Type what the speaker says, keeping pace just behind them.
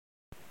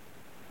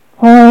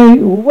Hi,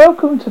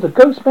 welcome to the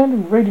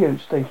Ghostman radio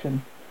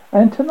station.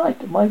 And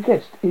tonight my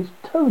guest is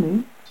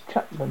Tony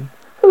Chapman.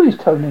 Who is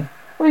Tony?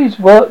 Well, he's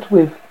worked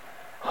with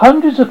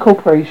hundreds of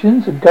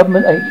corporations and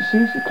government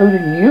agencies,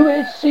 including the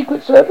U.S.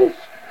 Secret Service,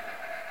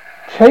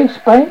 Chase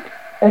Bank,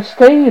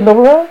 Estee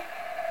Lauder,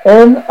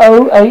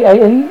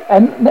 NOAA,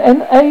 and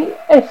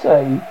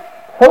NASA.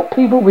 Help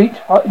people reach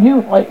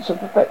new heights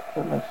of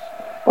effectiveness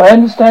by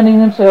understanding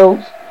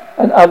themselves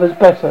and others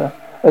better.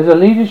 As a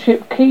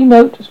leadership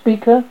keynote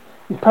speaker,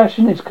 his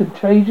passion is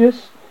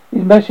contagious.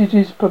 His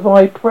messages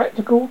provide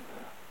practical,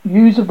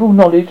 usable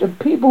knowledge and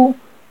people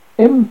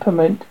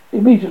implement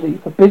immediately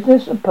for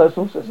business and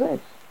personal success.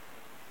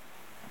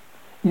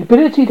 His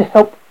ability to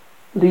help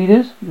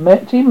leaders,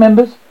 team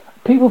members,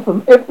 people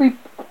from every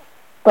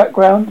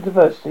background and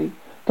diversity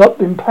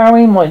adopt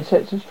empowering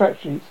mindsets and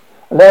strategies,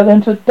 allow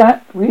them to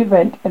adapt,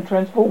 reinvent and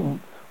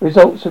transform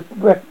results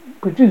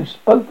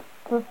produced both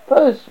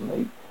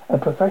personally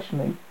and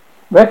professionally.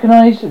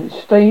 Recognized in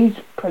its stage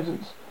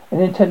presence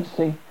and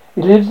intensity,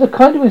 he delivers the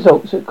kind of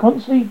results that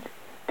constantly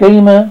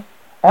gamer,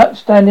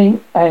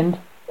 outstanding and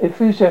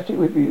enthusiastic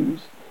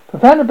reviews.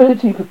 Profound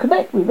ability to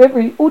connect with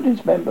every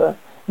audience member.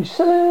 He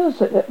says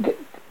that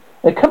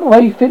they come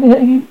away feeling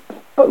that he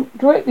spoke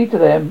directly to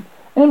them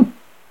and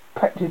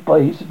impacted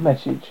by his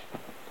message.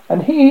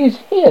 And he is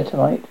here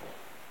tonight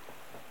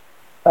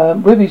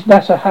with his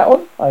NASA hat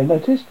on, I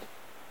noticed.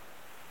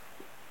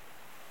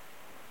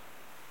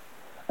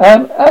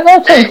 And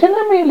I'll tell you,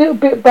 tell me a little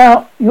bit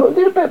about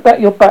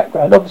your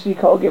background. Obviously, you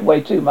can't give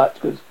away too much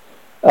because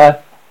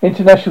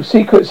international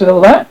secrets and all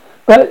that.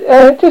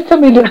 But just tell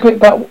me a little bit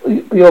about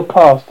your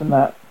past and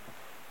that.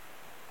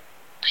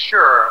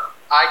 Sure.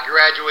 I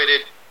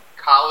graduated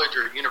college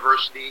or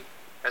university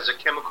as a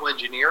chemical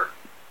engineer.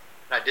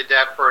 And I did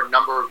that for a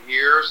number of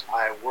years.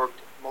 I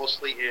worked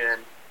mostly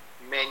in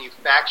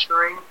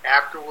manufacturing.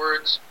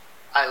 Afterwards,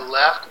 I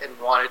left and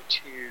wanted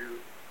to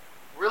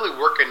really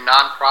work in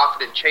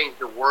nonprofit and change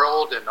the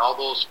world and all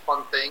those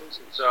fun things.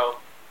 And so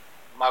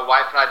my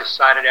wife and I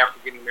decided after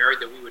getting married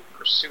that we would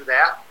pursue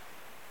that.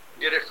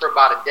 We did it for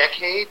about a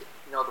decade.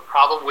 You know, the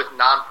problem with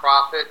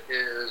nonprofit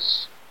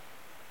is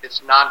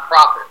it's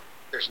nonprofit.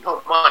 There's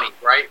no money,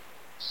 right?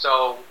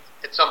 So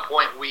at some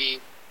point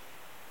we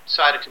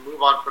decided to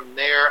move on from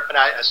there. And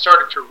I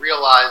started to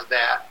realize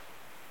that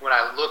when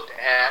I looked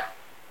at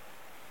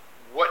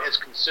what has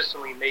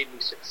consistently made me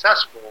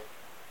successful,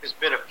 has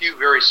been a few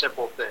very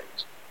simple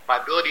things. My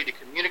ability to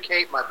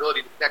communicate, my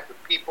ability to connect with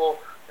people,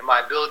 and my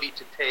ability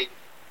to take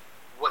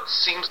what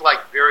seems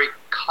like very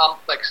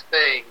complex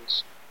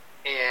things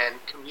and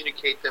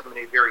communicate them in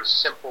a very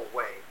simple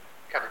way,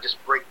 kind of just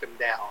break them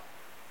down.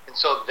 And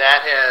so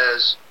that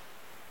has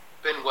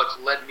been what's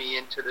led me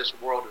into this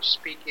world of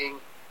speaking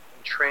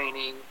and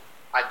training.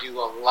 I do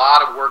a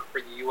lot of work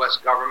for the U.S.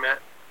 government,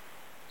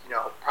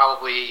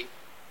 probably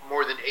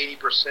more than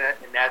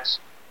 80%, and that's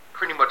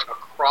pretty much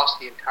across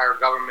the entire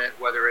government,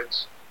 whether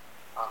it's,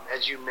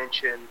 as you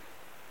mentioned,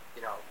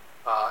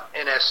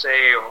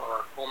 NSA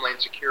or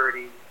Homeland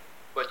Security,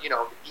 but, the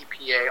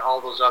EPA,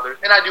 all those others.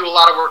 And I do a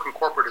lot of work in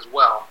corporate as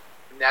well,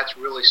 and that's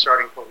really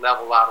starting to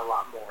level out a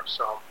lot more.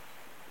 So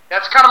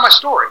that's kind of my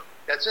story.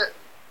 That's it.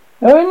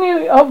 Now,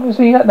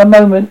 obviously, at the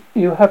moment,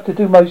 you have to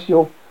do most of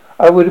your,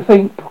 I would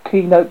think,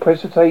 keynote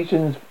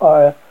presentations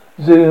via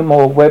Zoom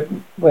or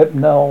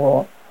webinar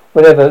or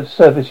whatever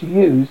service you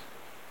use.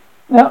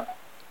 Now,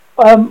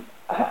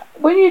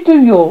 when you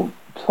do your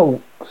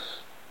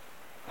talks,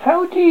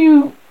 what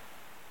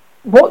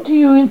do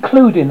you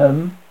include in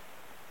them,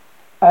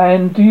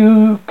 and do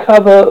you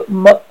cover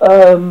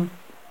the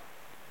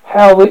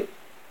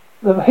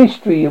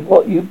history of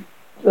what you,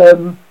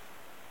 the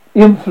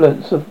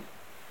influence of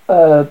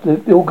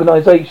the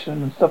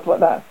organisation and stuff like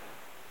that?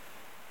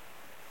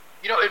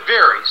 It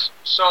varies.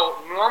 So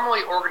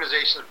normally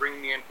organizations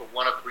bring me in for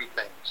one of three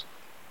things: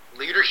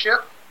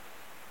 leadership,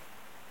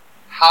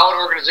 how an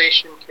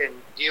organization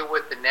can deal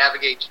with and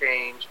navigate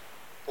change,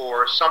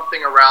 for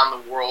something around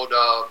the world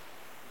of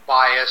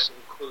bias,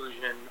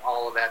 inclusion,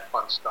 all of that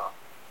fun stuff.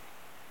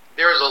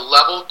 There is a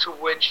level to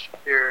which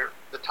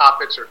the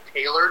topics are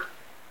tailored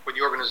for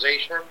the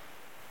organization,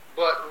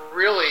 but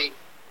really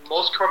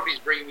most companies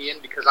bring me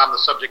in because I'm the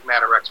subject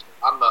matter expert.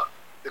 I'm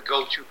the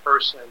go-to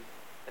person,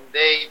 and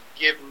they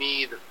give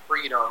me the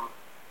freedom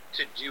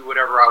to do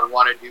whatever I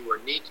want to do or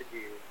need to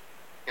do.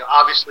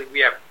 Obviously we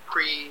have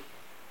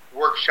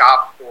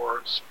pre-workshop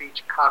or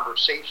speech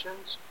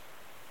conversations,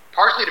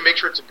 partially to make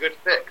sure it's a good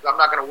fit, because I'm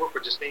not going to work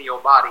with just any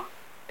old body,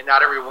 and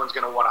not everyone's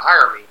going to want to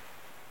hire me.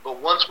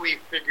 But once we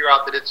figure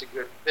out that it's a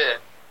good fit,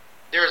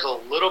 there's a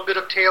little bit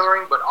of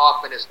tailoring, but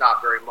often it's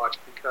not very much,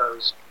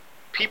 because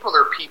people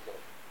are people,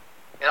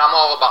 and I'm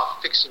all about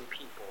fixing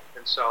people,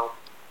 and so,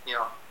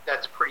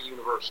 that's pretty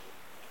universal.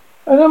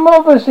 And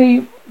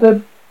obviously,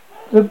 the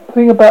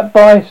thing about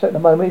bias at the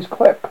moment is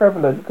quite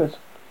prevalent, because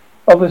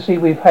obviously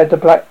we've had the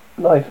Black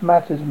Lives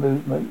Matter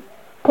movement,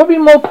 probably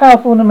more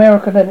powerful in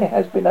America than it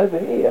has been over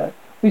here.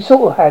 We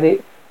sort of had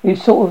it. It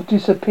sort of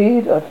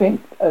disappeared, I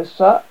think, as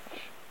such.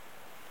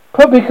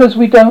 Probably because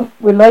we don't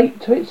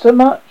relate to it so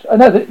much. I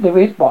know that there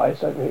is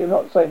bias over here. I'm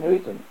not saying there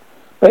isn't,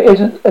 but it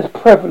isn't as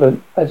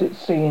prevalent as it's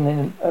seen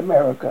in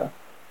America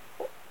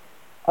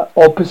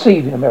or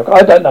perceived in America.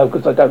 I don't know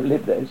because I don't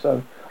live there,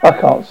 so I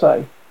can't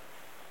say.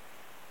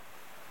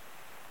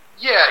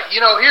 Yeah,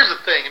 here's the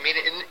thing. I mean,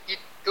 it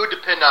would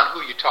depend on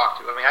who you talk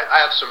to. I mean, I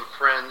have some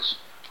friends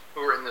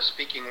who are in the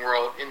speaking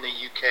world in the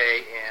UK,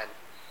 and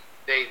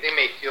they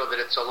may feel that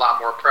it's a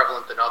lot more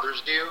prevalent than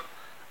others do.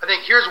 I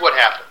think here's what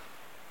happened.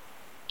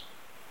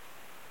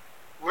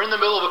 We're in the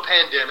middle of a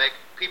pandemic.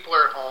 People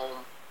are at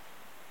home.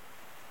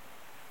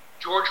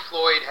 George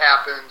Floyd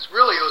happens.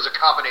 Really, it was a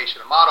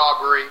combination of Ahmaud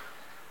Arbery,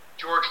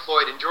 George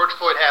Floyd, and George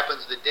Floyd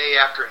happens the day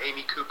after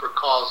Amy Cooper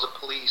calls the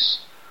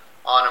police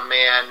on a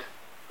man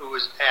who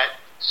was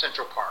at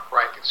Central Park,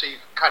 right? And so you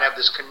kind of have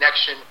this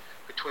connection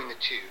between the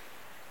two.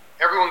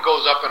 Everyone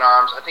goes up in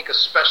arms, I think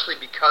especially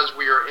because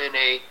we are in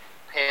a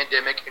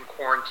pandemic and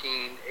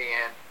quarantine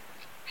and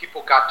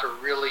people got to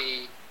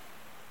really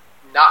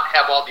not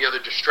have all the other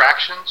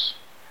distractions.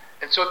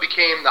 And so it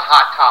became the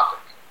hot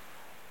topic.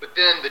 But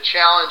then the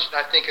challenge,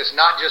 I think, is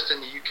not just in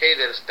the UK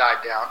that it's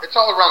died down. It's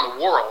all around the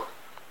world.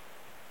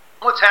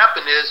 What's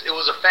happened is it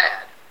was a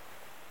fad,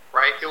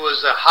 right? It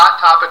was a hot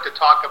topic to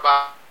talk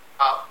about.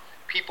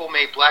 People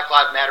made Black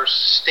Lives Matter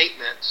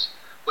statements,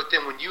 but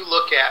then when you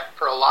look at,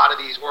 for a lot of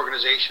these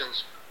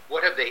organizations,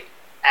 what have they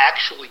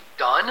actually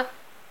done?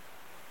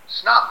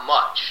 It's not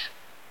much.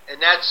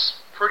 And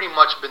that's pretty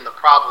much been the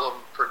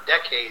problem for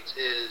decades,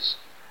 is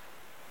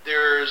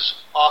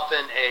there's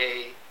often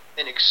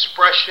an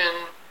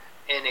expression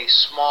and a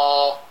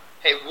small,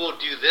 hey, we'll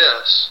do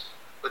this,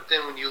 but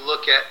then when you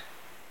look at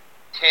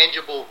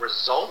tangible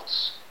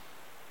results,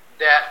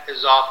 that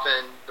is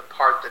often the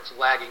part that's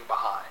lagging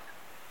behind.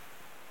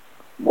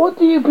 What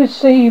do you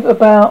perceive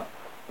about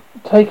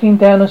taking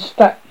down of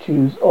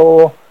statues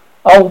or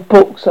old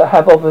books that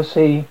have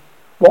obviously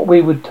what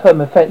we would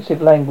term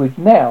offensive language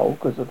now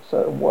because of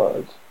certain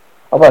words?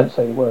 I won't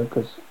say the word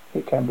because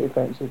it can be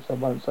offensive, so I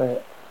won't say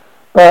it.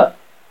 But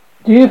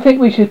do you think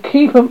we should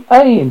keep them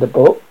in the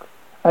book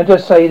and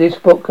just say this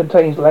book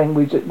contains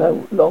language that's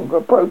no longer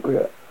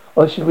appropriate,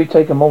 or should we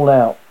take them all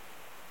out?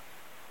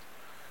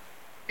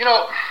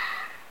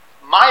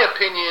 My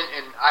opinion,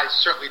 and I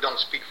certainly don't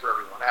speak for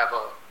everyone, I have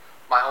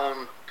my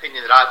own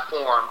opinion that I've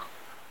formed.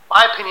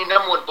 My opinion,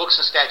 number one, books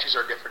and statues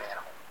are a different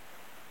animal,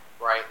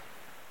 right?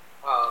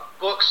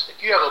 Books,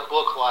 if you have a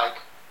book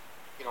like,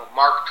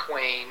 Mark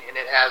Twain, and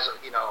it has,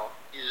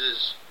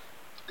 uses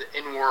the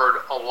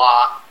N-word a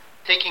lot,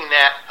 taking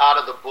that out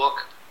of the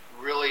book,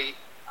 really,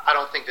 I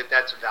don't think that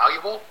that's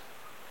valuable,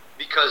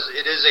 because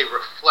it is a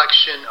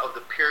reflection of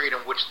the period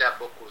in which that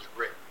book was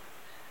written.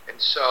 And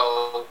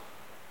so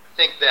I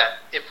think that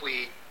if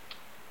we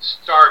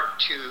start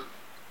to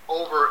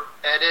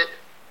over-edit,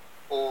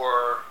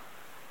 or,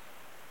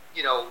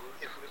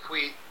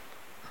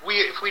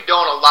 if we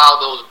don't allow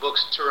those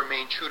books to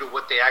remain true to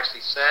what they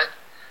actually said,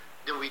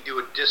 then we do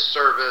a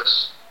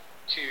disservice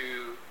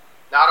to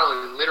not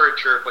only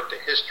literature, but to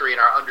history and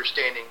our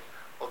understanding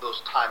of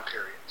those time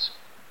periods.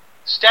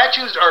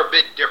 Statues are a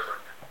bit different.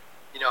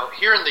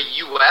 Here in the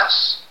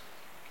U.S.,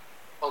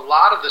 a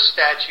lot of the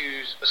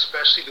statues,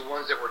 especially the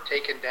ones that were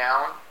taken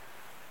down,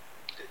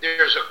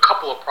 there's a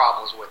couple of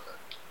problems with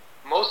it.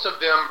 Most of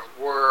them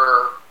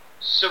were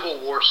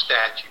Civil War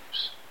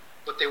statues,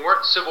 but they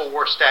weren't Civil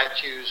War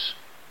statues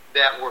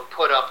that were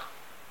put up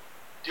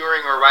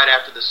during or right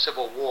after the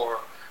Civil War.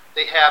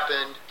 They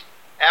happened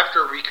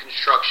after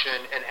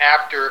Reconstruction and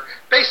after,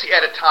 basically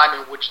at a time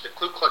in which the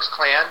Ku Klux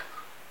Klan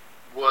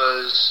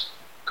was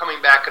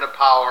coming back into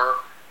power,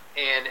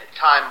 and a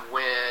time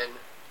when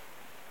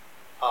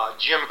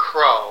Jim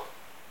Crow,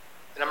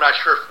 and I'm not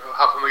sure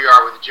how familiar you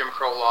are with the Jim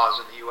Crow laws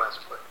in the U.S.,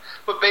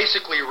 but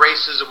basically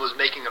racism was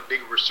making a big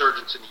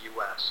resurgence in the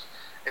U.S.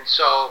 And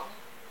so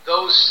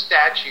those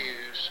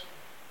statues,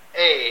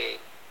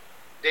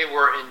 they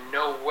were in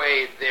no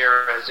way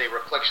there as a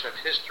reflection of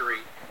history.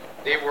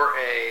 They were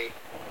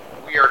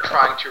we are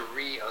trying to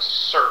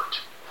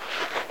reassert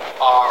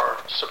our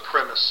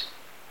supremacy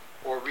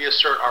or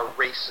reassert our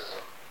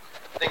racism.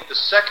 I think the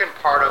second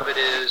part of it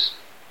is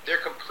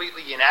they're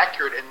completely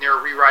inaccurate in their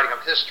rewriting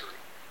of history.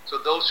 So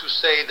those who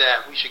say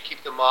that we should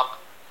keep them up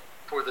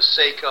for the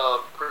sake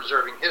of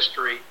preserving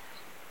history,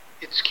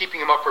 it's keeping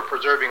them up for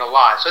preserving a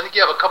lie. So I think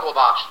you have a couple of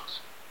options.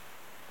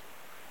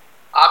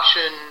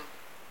 Option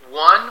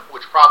one,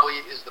 which probably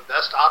is the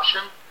best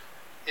option,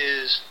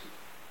 is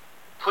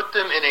put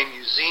them in a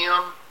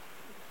museum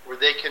where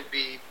they can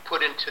be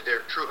put into their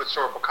true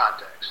historical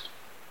context.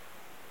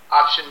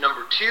 Option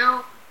number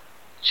two,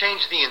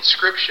 change the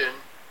inscription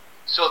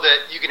so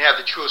that you can have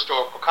the true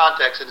historical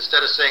context, and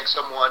instead of saying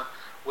someone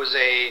was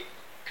a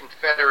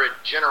Confederate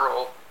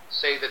general,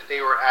 say that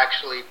they were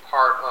actually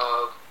part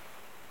of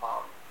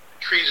a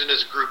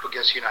treasonous group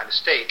against the United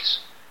States.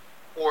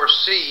 Or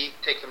C,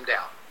 take them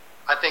down.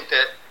 I think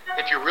that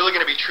if you're really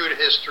going to be true to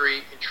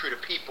history and true to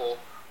people,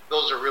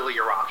 those are really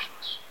your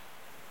options.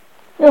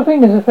 I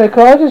think it's a fair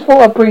call. I just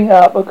thought I'd bring it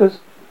up because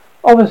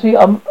obviously,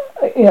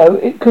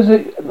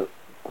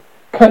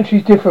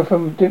 countries differ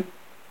from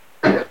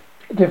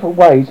different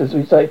ways, as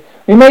we say.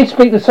 We may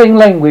speak the same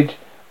language,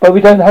 but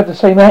we don't have the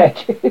same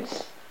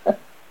attitudes.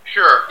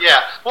 Sure,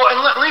 yeah. Well, and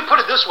let me put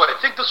it this way. I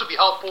think this would be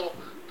helpful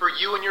for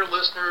you and your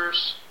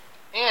listeners,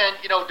 and,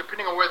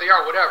 depending on where they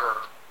are, whatever.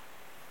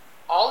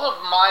 All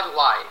of my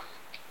life,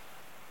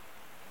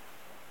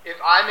 if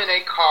I'm in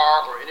a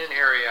car or in an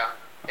area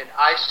and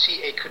I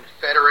see a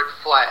Confederate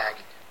flag,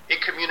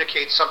 it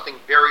communicates something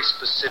very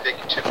specific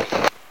to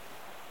me.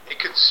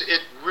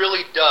 It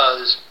really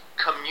does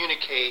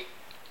communicate,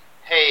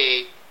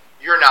 hey,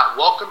 you're not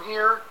welcome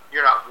here,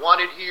 you're not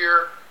wanted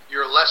here,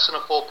 you're less than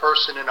a full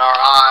person in our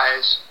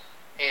eyes,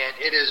 and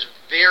it is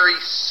very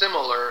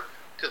similar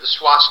to the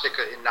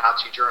swastika in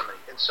Nazi Germany.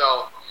 And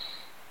so,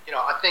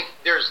 I think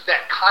there's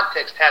that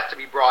context has to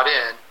be brought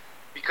in,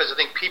 because I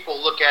think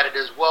people look at it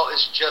as, well,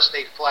 it's just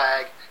a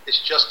flag, it's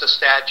just a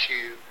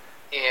statue,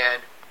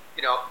 and,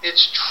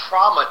 it's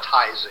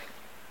traumatizing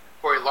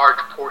for a large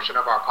portion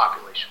of our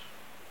population.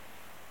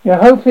 Yeah,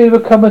 hopefully there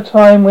will come a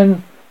time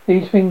when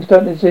these things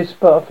don't exist,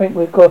 but I think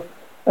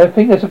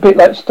it's a bit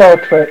like Star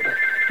Trek.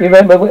 You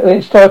remember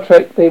in Star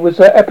Trek there was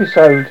an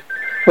episode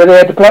where they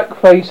had a black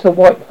face, a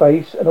white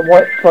face, and a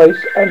white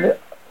face, and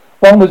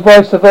one was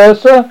vice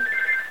versa,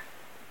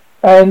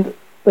 and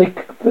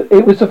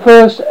it was the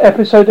first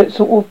episode that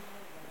sort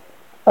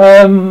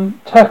of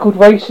tackled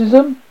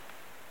racism,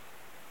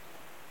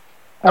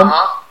 and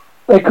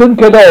they couldn't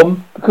get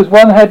on because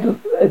one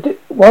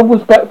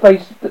was black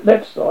face the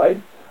left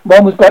side,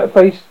 one was black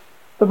face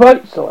the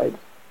right side.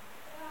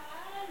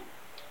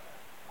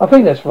 I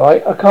think that's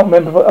right. I can't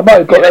remember. I might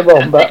have got that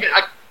wrong, but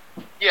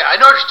I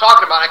know what you're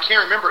talking about. I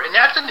can't remember, and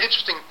that's an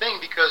interesting thing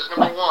because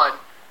number one,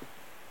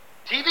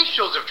 TV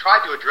shows have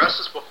tried to address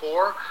this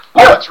before.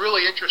 But what's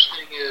really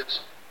interesting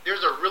is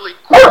there's a really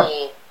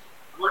cool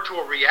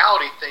virtual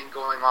reality thing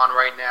going on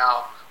right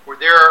now where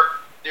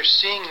they're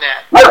seeing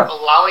that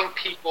allowing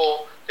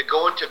people to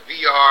go into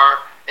VR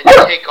and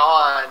take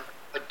on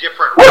a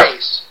different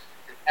race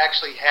and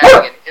actually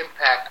having an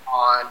impact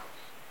on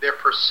their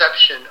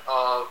perception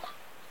of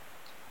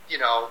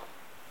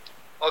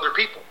other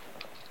people.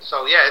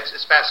 So yeah,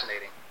 it's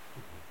fascinating.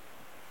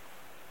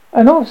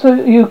 And also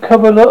you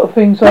cover a lot of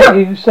things like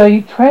you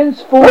say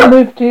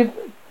transformative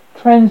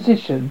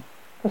transition.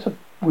 That's a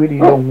really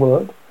long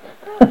word.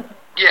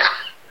 Yeah,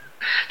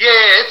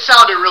 it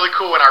sounded really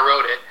cool when I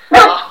wrote it.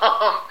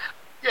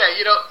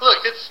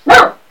 Look,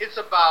 it's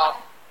about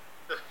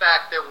the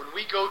fact that when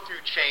we go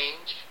through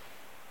change,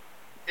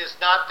 it's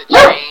not the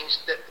change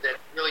that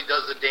really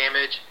does the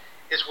damage.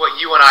 It's what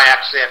you and I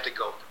actually have to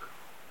go through,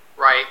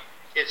 right?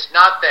 It's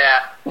not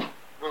that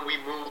when we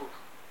move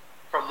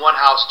from one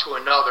house to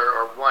another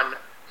or one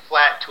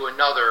flat to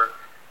another,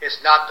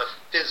 it's not the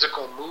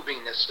physical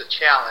movingness, the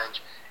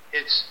challenge.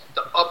 It's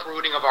the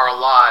uprooting of our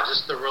lives.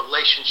 It's the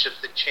relationships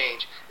that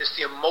change. It's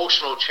the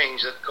emotional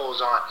change that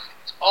goes on.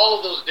 It's all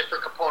of those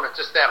different components.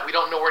 It's that we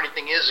don't know where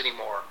anything is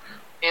anymore.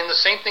 And the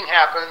same thing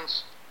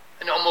happens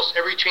in almost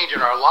every change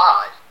in our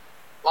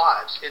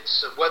lives.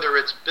 It's whether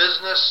it's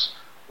business,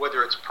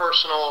 whether it's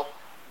personal,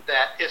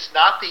 that it's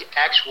not the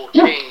actual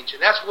change.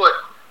 And that's what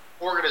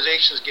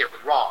organizations get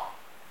wrong.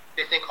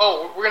 They think,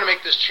 we're going to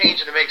make this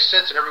change and it makes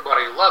sense and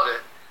everybody will love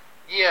it.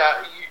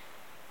 Yeah,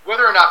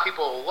 whether or not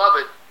people will love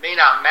it may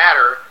not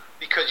matter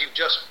because you've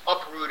just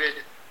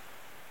uprooted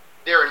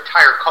their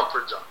entire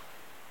comfort zone.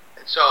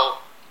 And so,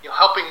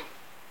 helping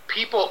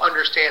people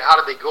understand how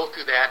do they go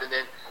through that and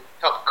then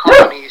help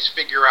companies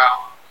figure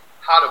out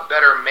how to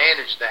better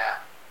manage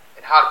that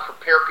and how to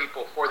prepare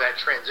people for that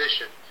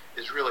transition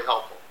is really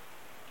helpful.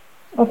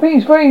 I think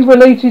it's very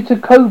related to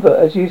COVID,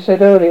 as you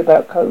said earlier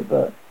about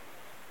COVID.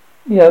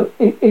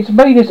 It's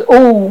made us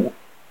all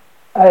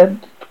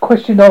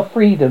question our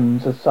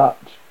freedoms as such.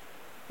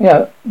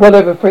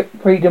 Whatever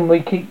freedom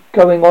we keep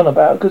going on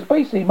about, because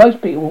basically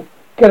most people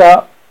get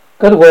up,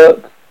 go to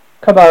work,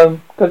 come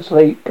home, go to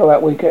sleep, go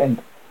out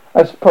weekend.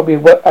 That's probably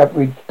an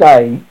average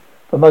day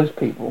for most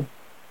people.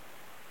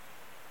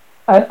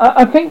 And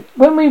I think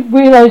when we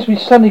realise we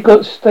suddenly got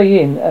to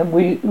stay in and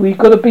we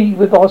got to be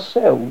with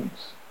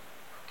ourselves,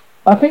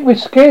 I think we're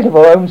scared of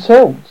our own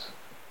selves.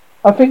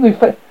 I think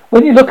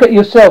when you look at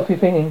yourself, you're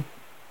thinking,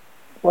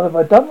 what have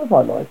I done with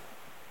my life?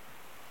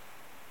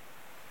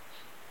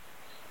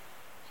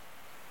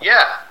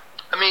 Yeah.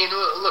 I mean,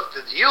 look,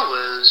 the deal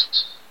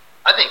is,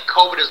 I think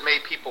COVID has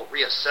made people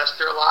reassess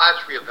their lives,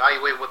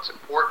 reevaluate what's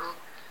important,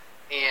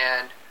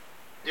 and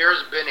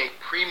there's been a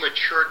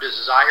premature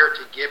desire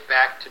to get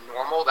back to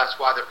normal. That's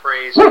why the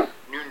phrase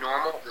new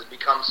normal has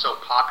become so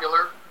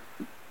popular.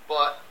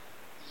 But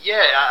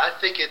yeah, I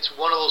think it's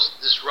one of those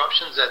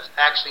disruptions that's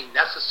actually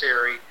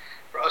necessary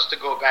for us to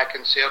go back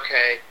and say,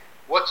 okay,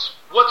 what's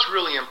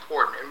really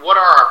important and what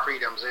are our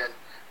freedoms? And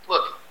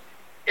look,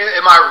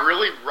 am I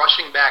really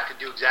rushing back to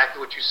do exactly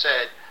what you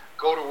said,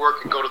 go to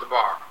work and go to the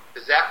bar?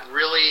 Is that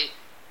really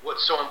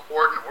what's so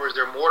important, or is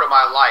there more to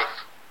my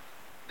life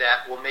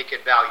that will make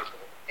it valuable?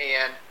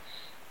 And,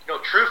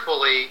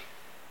 truthfully,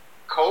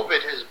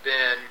 COVID has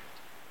been,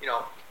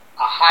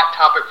 a hot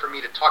topic for me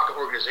to talk to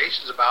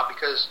organizations about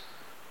because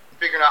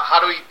figuring out how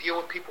do we deal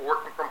with people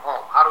working from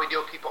home? How do we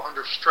deal with people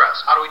under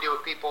stress? How do we deal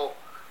with people,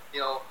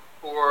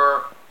 who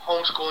are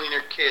homeschooling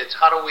their kids?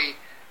 How do we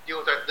deal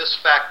with this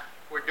fact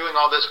we're doing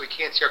all this, we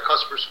can't see our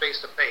customers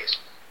face to face?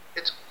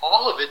 It's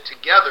all of it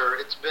together.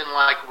 It's been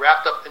like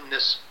wrapped up in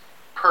this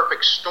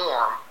perfect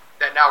storm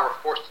that now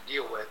we're forced to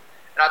deal with.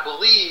 And I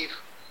believe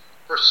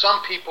for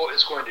some people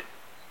it's going to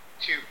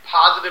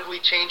positively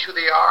change who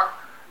they are.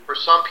 For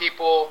some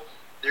people,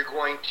 they're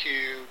going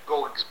to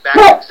go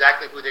back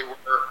exactly who they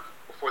were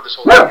before this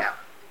whole thing happened.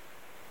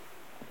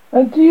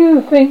 And do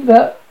you think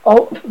that a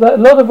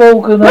lot of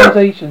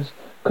organisations,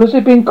 because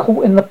they've been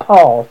caught in the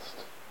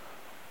past,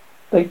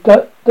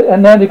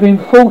 and now they've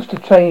been forced to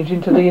change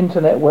into the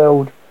internet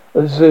world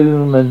of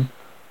Zoom and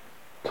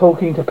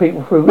talking to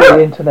people through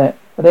the internet,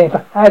 and they've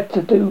had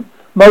to do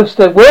most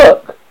of their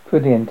work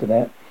through the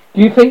internet.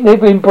 Do you think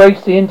they've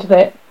embraced the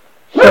internet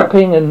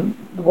shopping and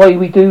the way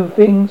we do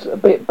things a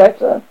bit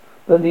better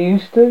than they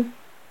used to?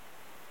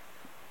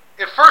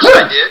 At first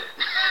I did.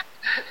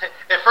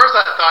 At first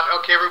I thought,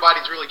 okay,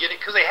 everybody's really getting it,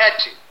 because they had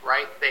to,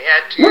 right? They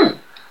had to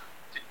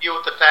deal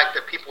with the fact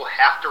that people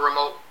have to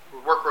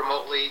work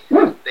remotely.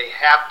 They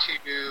have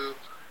to,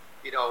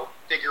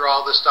 figure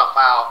all this stuff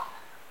out.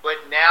 But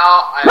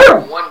now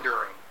I'm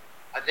wondering,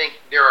 I think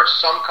there are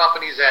some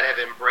companies that have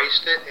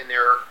embraced it, and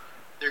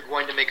they're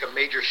going to make a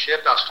major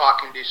shift. I was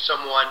talking to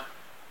someone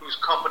whose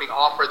company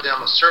offered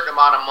them a certain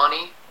amount of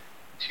money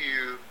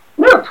to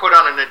put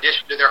on an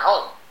addition to their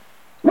home.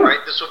 Right?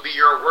 This will be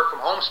your work from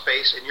home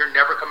space, and you're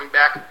never coming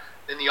back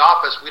in the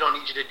office. We don't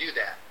need you to do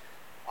that.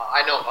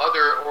 I know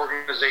other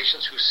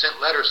organizations who sent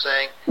letters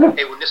saying,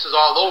 hey, when this is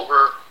all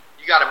over,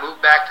 you got to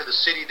move back to the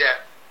city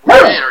that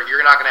we're in, or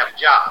you're not going to have a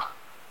job.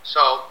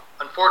 So,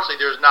 unfortunately,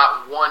 there's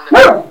not one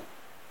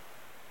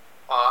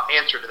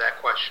answer to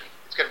that question.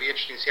 It's going to be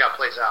interesting to see how it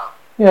plays out.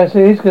 Yes,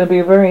 it is going to be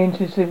a very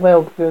interesting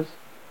world, because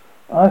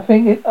I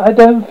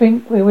don't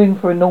think we're in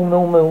for a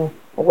normal,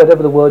 or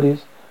whatever the word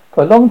is,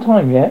 for a long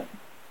time yet.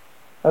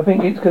 I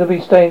think it's going to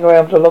be staying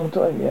around for a long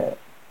time yet.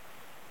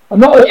 I'm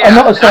not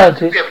a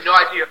scientist. We have no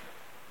idea.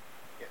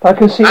 I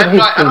can see it in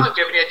history. I don't think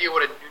we have any idea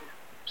what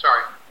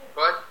sorry,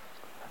 go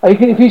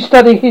ahead. If you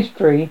study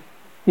history,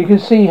 you can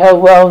see how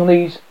long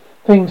these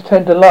things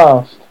tend to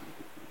last.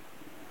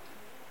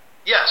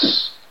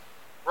 Yes.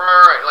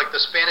 Right. Like the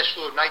Spanish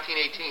flu of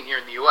 1918 here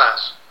in the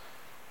U.S.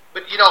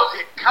 But,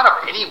 it kind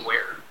of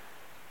anywhere.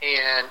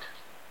 And,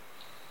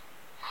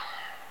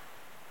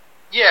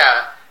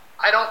 yeah,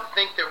 I don't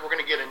think that we're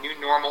going to get a new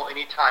normal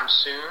anytime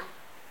soon.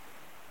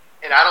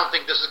 And I don't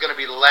think this is going to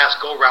be the last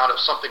go-round of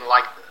something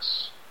like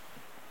this.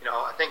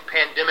 I think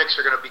pandemics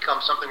are going to become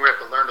something we have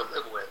to learn to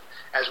live with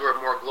as we're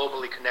a more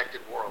globally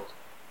connected world.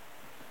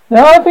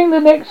 Now, I think the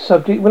next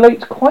subject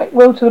relates quite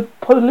well to the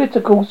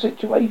political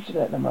situation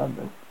at the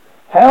moment.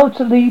 How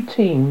to lead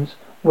teams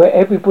where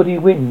everybody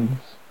wins.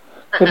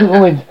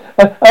 Everyone wins.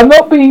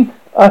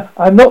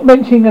 I'm not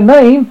mentioning a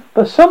name,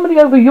 but somebody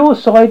over your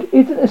side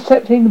isn't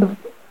accepting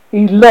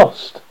he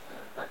lost.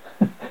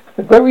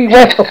 Very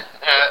well.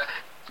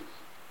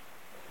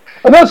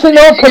 I'm not saying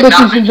our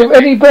politicians are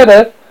any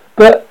better,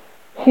 but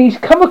he's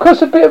come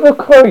across a bit of a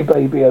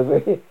crybaby over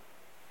here.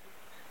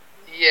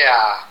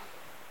 Yeah.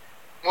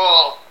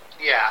 Well,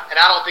 yeah, and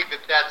I don't think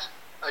that that's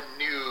a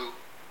new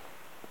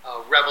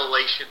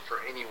revelation for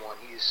anyone.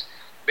 He's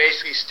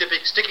basically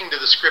sticking to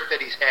the script that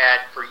he's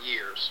had for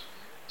years.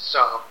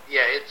 So,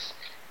 yeah,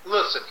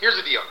 listen, here's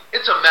the deal.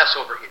 It's a mess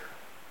over here.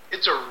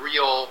 It's a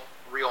real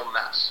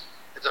mess.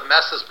 It's a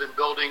mess that's been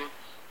building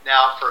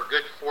now for a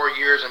good 4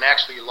 years and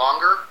actually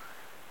longer.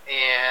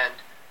 And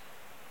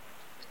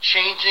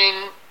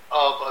changing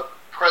of a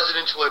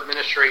presidential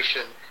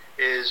administration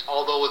is,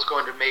 although it's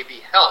going to maybe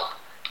help,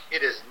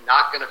 it is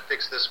not going to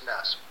fix this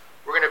mess.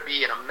 We're going to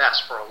be in a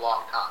mess for a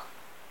long time.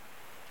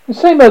 The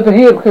same over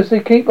here, because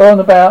they keep on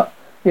about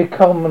the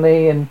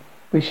economy and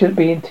we shouldn't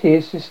be in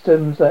tier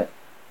systems that,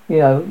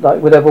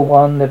 like with level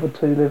 1, level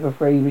 2, level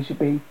 3, we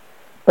shouldn't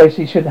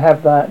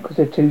have that because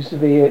they're too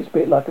severe. It's a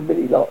bit like a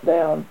mini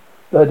lockdown,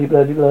 blah, blah,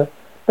 blah, blah.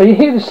 But you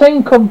hear the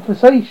same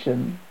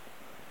conversation,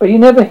 but you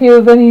never hear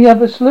of any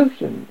other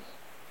solutions.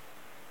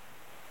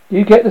 Do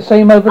you get the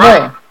same over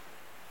there?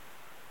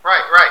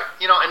 Right.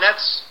 And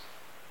that's,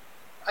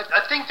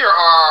 I think there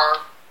are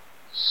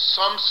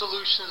some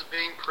solutions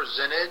being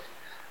presented.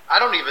 I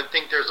don't even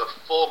think there's a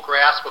full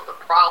grasp of the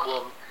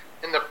problem.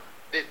 And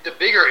the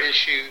bigger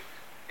issue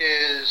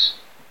is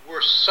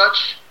we're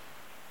such,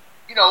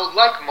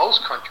 like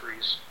most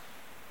countries,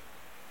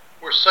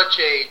 we're such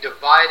a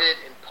divided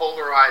and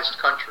polarized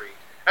country.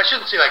 I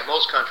shouldn't say like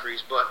most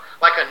countries, but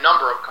like a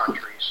number of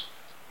countries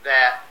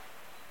that,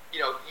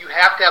 you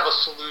have to have a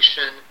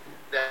solution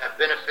that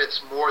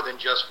benefits more than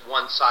just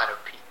one side of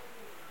people.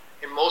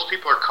 And most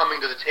people are coming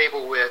to the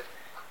table with,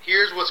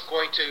 here's what's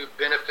going to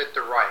benefit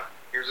the right.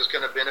 Here's what's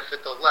going to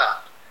benefit the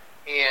left.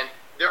 And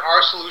there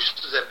are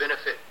solutions that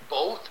benefit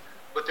both,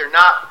 but they're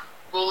not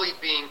fully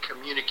being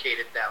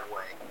communicated that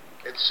way.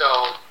 And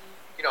so,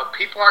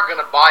 people aren't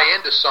going to buy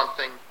into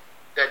something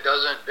that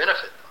doesn't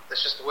benefit them.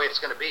 That's just the way it's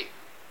going to be.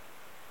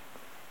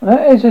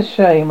 That is a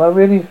shame. I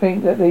really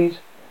think that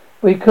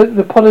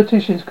the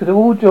politicians could have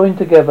all joined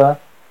together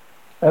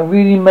and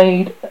really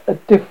made a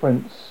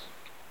difference.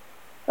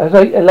 As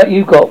like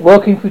you got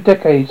working through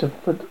decades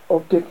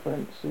of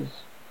differences.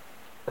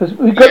 Because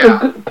we've got Yeah.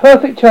 the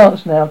perfect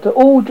chance now to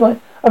all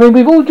join. I mean,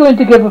 we've all joined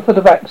together for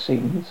the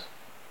vaccines.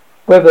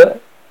 Whether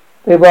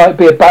there might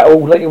be a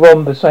battle later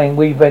on by saying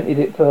we invented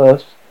it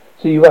first,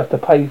 so you have to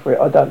pay for it,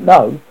 I don't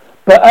know.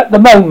 But at the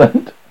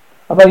moment,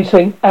 I'm only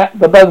saying at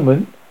the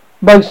moment,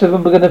 most of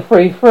them are going to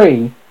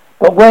free.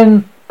 But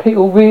when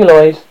people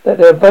realise that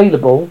they're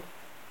available,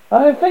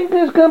 I think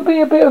there's going to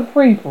be a bit of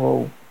free for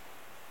all.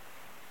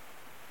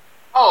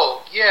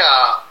 Oh,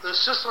 yeah. The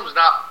system's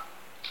not,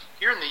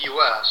 here in the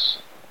U.S.,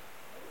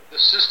 the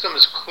system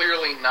is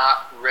clearly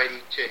not ready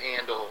to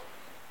handle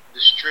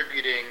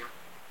distributing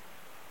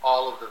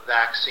all of the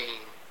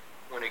vaccine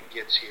when it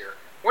gets here.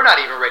 We're not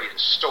even ready to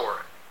store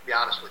it, to be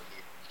honest with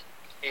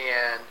you.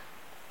 And,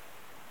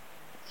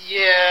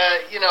 yeah,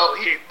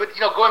 but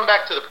going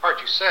back to the part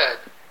you said,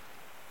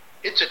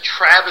 it's a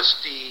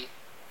travesty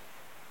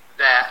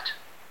that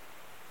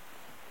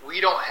we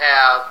don't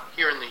have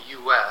here in the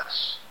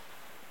U.S.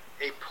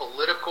 a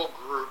political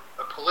group,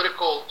 a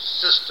political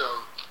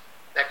system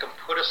that can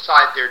put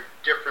aside their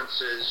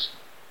differences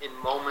in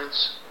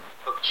moments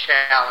of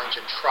challenge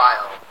and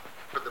trial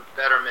for the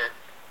betterment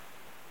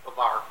of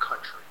our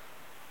country.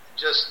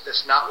 Just,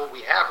 that's not what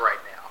we have right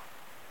now.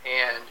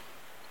 And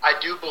I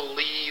do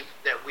believe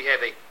that we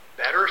have a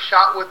better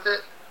shot with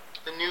it,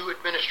 the new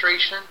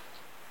administration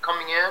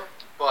coming in,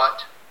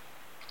 but,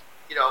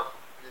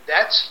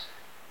 that's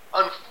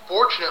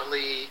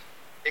unfortunately,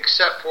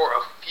 except for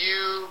a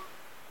few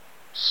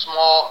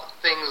small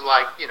things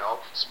like,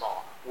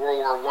 small, World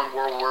War I,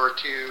 World War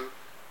II,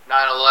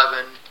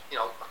 9/11,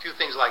 a few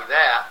things like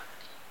that,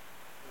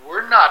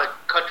 we're not a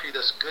country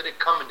that's good at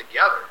coming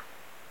together.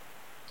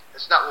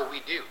 That's not what we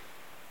do.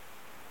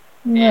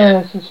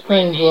 Yeah, it's a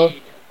strange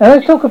one. Now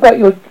let's talk about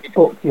your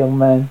book, young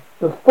man.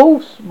 The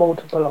Force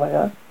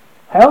Multiplier,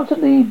 How to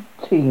Lead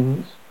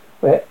Teams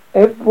Where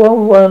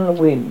Everyone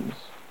Wins.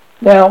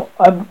 Now,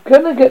 I'm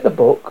going to get the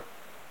book.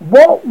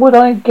 What would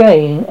I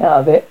gain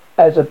out of it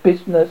as a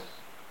business,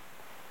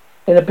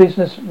 in a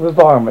business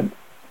environment?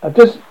 I've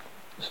just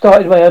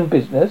started my own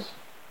business,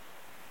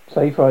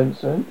 say for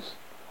instance,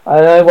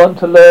 and I want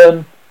to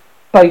learn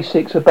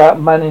basics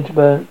about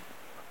management,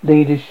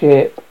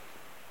 leadership,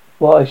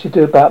 what I should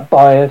do about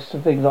bias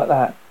and things like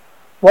that.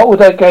 What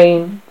would I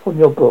gain from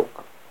your book?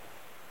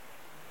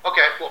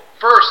 Okay, well,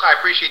 first, I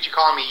appreciate you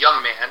calling me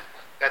young man.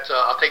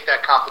 I'll take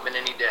that compliment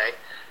any day.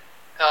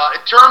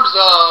 In terms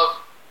of,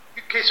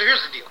 okay, so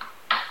here's the deal.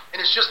 And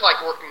it's just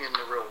like working in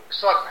the real,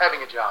 it's like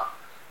having a job.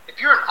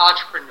 If you're an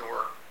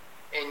entrepreneur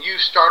and you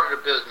started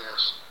a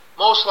business,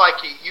 most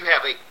likely you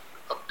have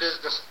a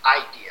business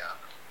idea.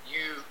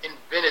 You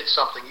invented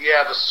something. You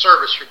have a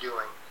service you're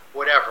doing,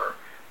 whatever.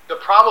 The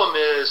problem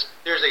is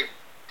there's a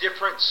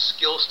different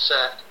skill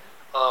set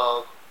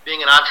of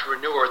being an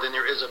entrepreneur than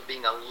there is of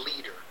being a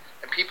leader.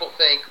 And people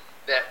think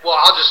that, well,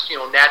 I'll just,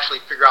 naturally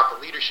figure out the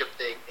leadership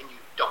thing, and you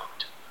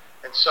don't.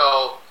 And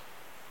so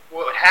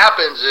what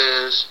happens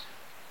is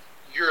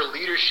your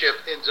leadership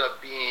ends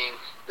up being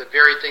the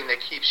very thing that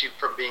keeps you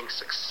from being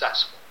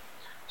successful.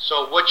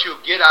 So what you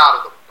get out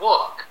of the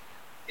book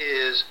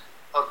is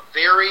a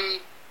very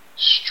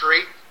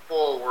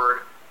straightforward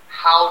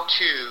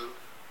how-to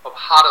of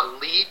how to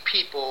lead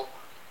people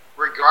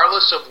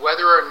regardless of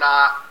whether or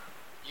not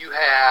you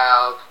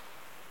have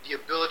the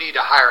ability to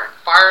hire and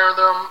fire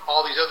them,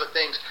 all these other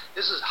things.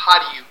 This is how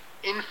do you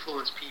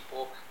influence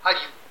people, how do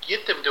you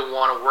get them to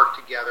want to work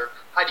together,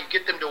 how do you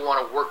get them to want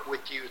to work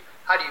with you,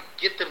 how do you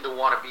get them to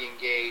want to be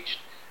engaged,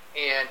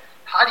 and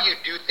how do you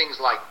do things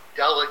like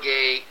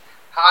delegate,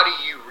 how do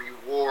you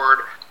reward,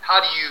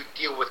 how do you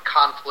deal with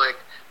conflict,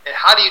 and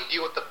how do you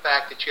deal with the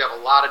fact that you have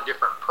a lot of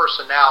different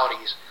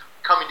personalities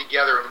coming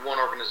together in one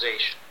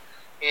organization.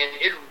 And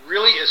it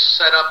really is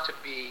set up to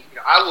be,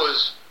 I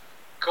was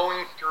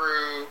going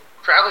through,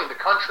 traveling the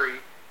country,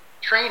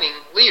 training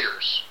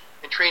leaders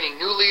and training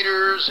new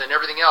leaders and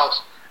everything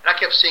else, and I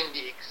kept seeing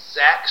the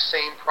exact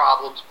same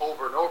problems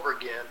over and over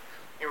again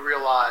and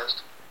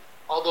realized,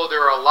 although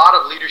there are a lot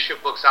of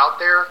leadership books out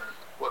there,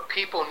 what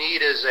people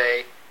need is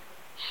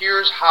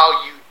here's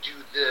how you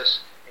do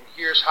this and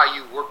here's how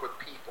you work with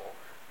people.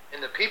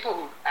 And the people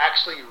who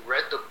actually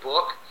read the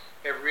book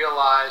have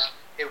realized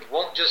it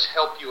won't just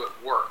help you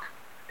at work.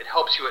 It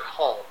helps you at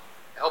home.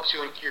 It helps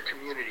you in your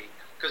community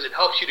because it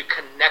helps you to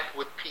connect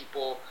with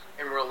people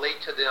and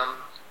relate to them,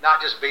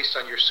 not just based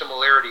on your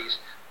similarities,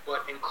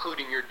 but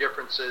including your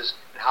differences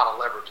and how to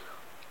leverage them.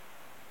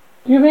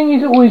 Do you think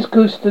it's always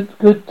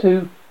good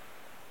to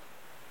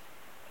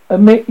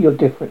admit your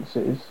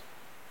differences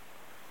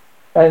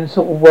and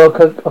sort of work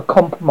a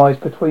compromise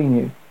between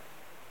you?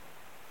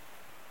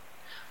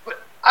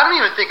 But I don't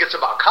even think it's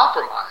about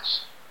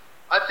compromise.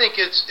 I think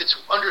it's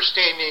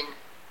understanding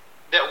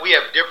that we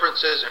have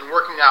differences and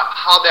working out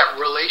how that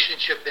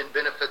relationship then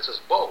benefits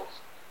us both.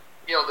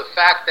 The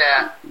fact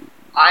that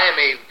I am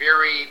a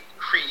very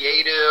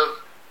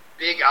creative,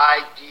 big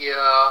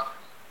idea,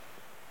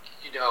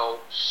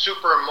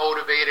 super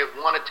motivated,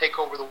 want to take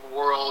over the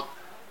world,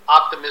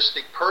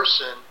 optimistic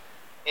person,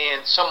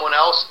 and someone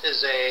else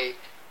is a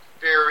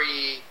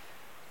very,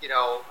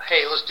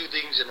 hey, let's do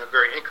things in a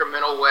very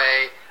incremental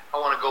way. I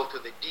want to go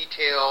through the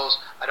details.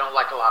 I don't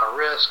like a lot of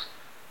risk.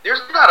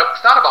 It's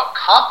not about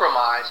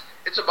compromise.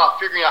 It's about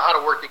figuring out how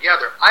to work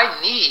together.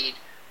 I need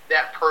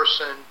that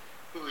person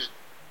who's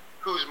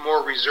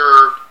more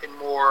reserved and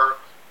more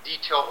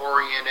detail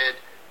oriented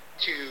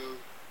to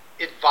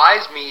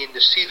advise me and to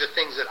see the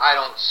things that I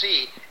don't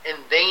see, and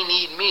they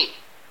need me.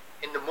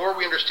 And the more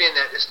we understand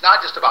that it's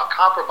not just about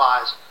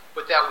compromise,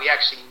 but that we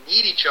actually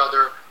need each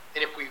other,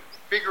 and if we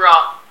figure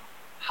out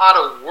how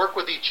to work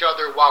with each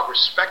other while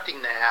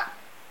respecting that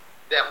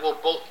will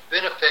both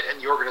benefit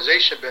and the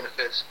organization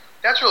benefits,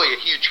 that's really a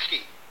huge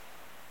key.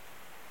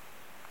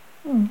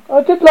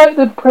 I did like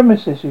the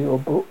premises of your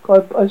book.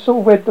 I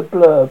sort of read the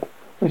blurb,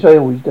 which I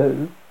always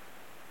do.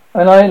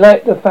 And I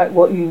like the fact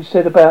what you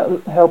said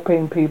about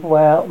helping people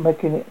out,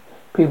 making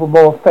people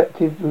more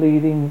effective,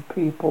 leading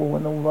people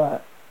and all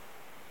that.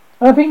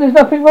 And I think there's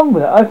nothing wrong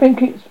with it. I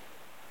think it's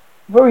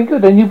very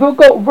good. And you've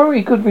got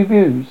very good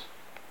reviews.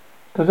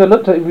 Because I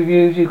looked at the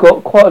reviews, you've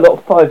got quite a lot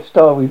of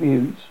 5-star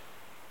reviews.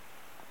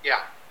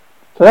 Yeah.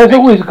 So that's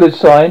always a good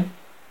sign.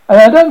 And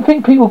I don't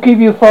think people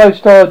give you a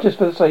 5-star just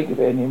for the sake of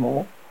it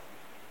anymore.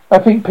 I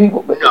think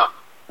people... No.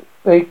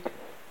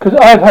 Because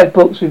I've had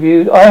books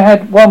reviewed. I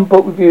had one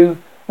book review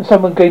and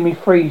someone gave me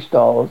 3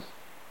 stars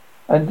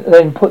and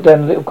then put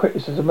down a little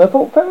criticism. I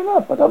thought, fair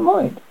enough, I don't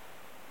mind.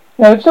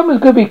 If someone's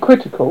going to be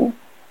critical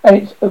and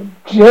it's a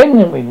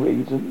genuine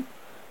reason,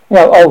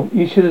 oh,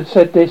 you should have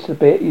said this a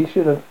bit, you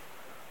should have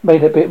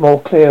made it a bit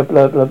more clear,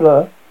 blah, blah,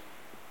 blah,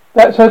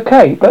 that's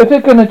okay. But if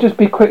they're going to just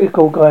be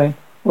critical going,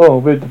 well,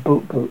 I read the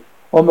book, but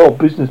I'm not a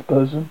business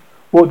person,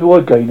 what do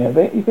I gain out of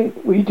it? You think,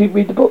 well, you didn't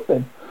read the book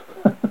then.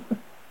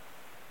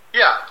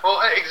 Yeah,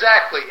 well,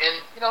 exactly.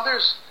 And,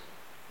 there's,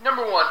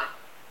 number one,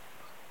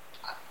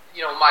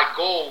 my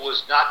goal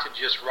was not to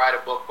just write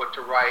a book, but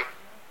to write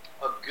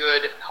a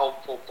good,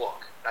 helpful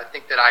book. I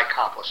think that I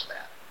accomplished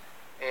that.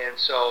 And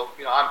so,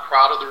 I'm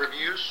proud of the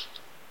reviews.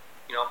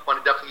 I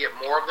want to definitely get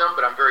more of them,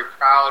 but I'm very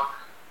proud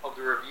of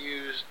the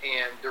reviews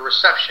and the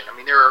reception. I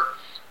mean, there are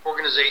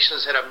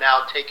organizations that have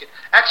now taken...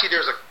 Actually,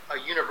 there's a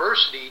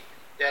university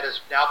that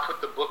has now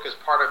put the book as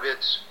part of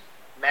its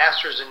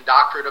Master's and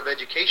Doctorate of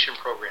Education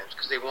programs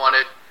because they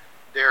wanted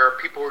their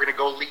people who were going to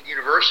go lead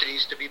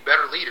universities to be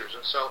better leaders.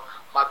 And so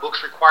my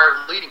books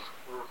required reading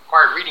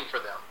for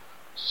them.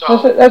 So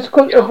that's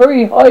a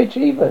very high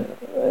achievement,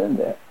 isn't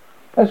it?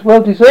 That's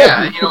well deserved.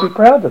 Yeah, you should be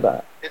proud of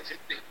that. It's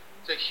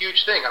a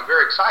huge thing. I'm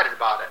very excited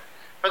about it.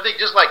 But I think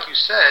just like you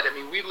said,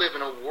 we live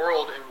in a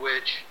world in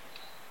which,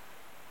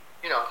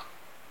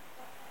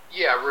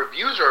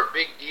 reviews are a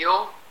big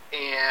deal,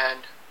 and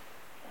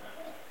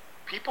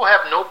people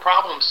have no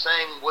problem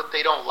saying what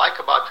they don't like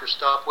about your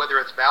stuff, whether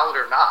it's valid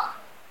or not.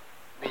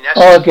 That's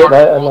I get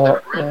that a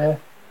lot. Yeah.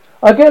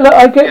 I get.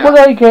 What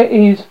I get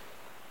is,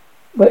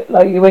 like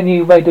when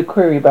you made a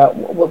query about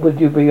what would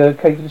you be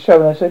okay to the show,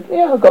 and I said,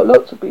 yeah, I've got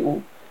lots of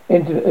people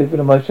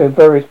into my show.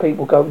 Various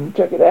people go and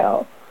check it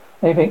out,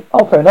 and you think,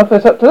 oh, fair enough,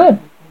 that's up to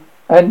them.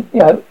 And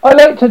I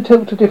like to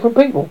talk to different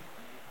people,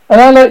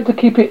 and I like to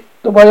keep it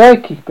the way I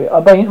keep it.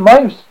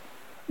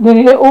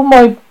 Nearly all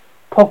my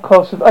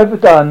podcasts have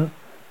overdone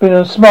been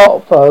on a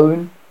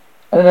smartphone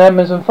and an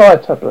Amazon Fire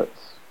tablets.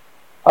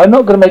 I'm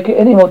not going to make it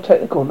any more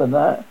technical than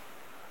that,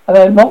 and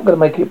I'm not going to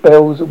make it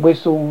bells and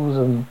whistles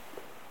and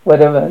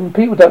whatever. And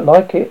people don't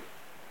like it.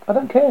 I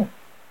don't care.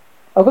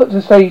 I've got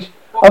to say,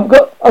 I've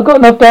got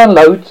enough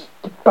downloads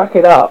to back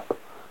it up,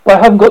 but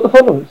I haven't got the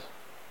followers.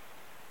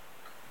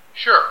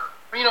 Sure.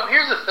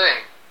 Here's the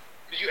thing,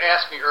 because you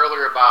asked me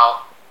earlier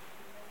about,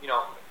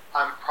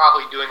 I'm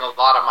probably doing a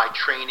lot of my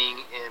training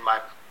and my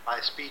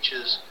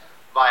speeches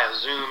via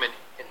Zoom and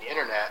the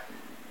internet.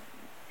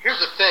 Here's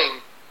the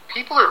thing,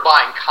 people are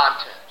buying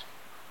content,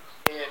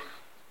 and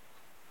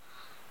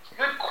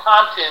good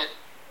content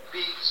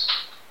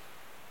beats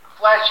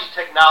flashy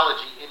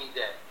technology any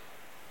day.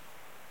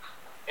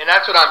 And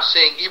that's what I'm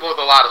seeing, even with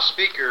a lot of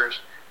speakers.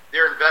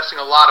 They're investing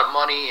a lot of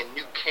money in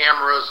new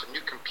cameras and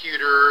new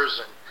computers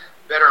and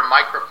better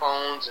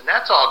microphones, and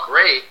that's all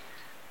great.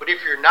 But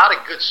if you're not a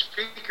good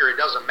speaker, it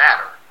doesn't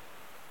matter.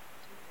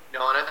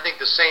 And I think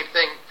the same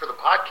thing for the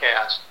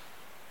podcast.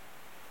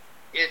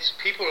 It's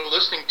people are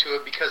listening to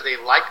it because they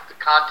like the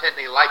content,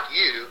 they like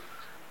you.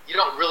 You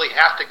don't really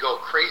have to go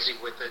crazy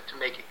with it to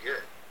make it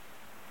good.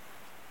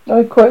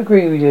 I quite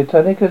agree with you,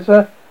 Tony, because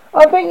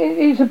I think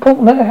it's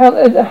important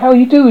that how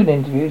you do in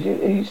interviews.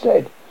 You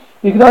said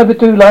you can either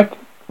do like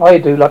I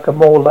do, like a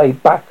more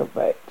laid back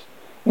effect.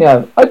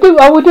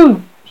 I would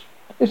do.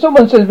 If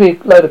someone sends me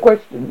a load of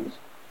questions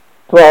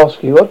to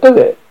ask you, I'll do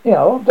it. I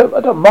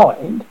don't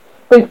mind,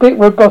 but it's a bit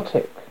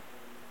robotic.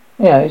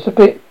 It's a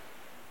bit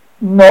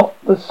not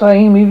the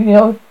same,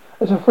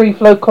 as a free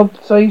flow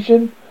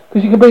conversation,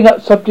 because you can bring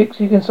up subjects.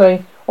 You can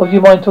say, "Oh, do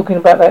you mind talking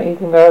about that?" You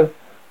can go,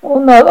 "Oh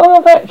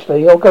no,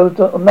 actually, I'll go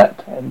on that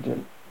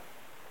tangent."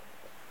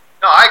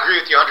 No, I agree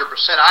with you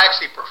 100%. I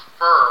actually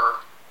prefer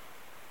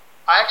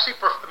I actually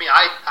prefer,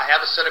 I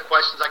have a set of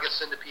questions I can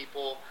send to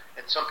people,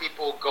 and some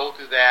people go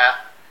through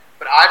that,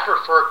 but I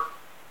prefer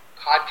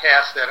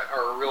podcasts that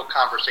are a real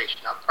conversation.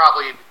 I've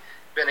probably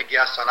been a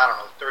guest on,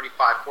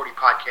 35, 40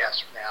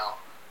 podcasts now,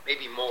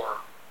 maybe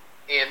more.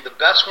 And the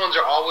best ones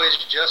are always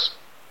just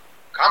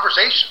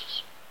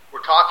conversations.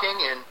 We're talking,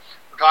 and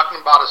we're talking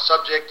about a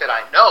subject that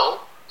I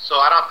know,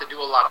 so I don't have to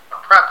do a lot of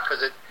prep,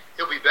 because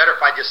it'll be better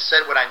if I just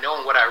said what I know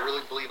and what I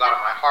really believe out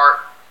of my heart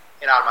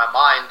and out of my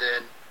mind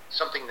than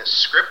something that's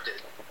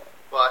scripted.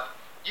 But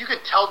you can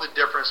tell the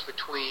difference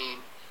between,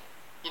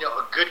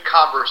 a good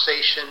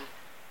conversation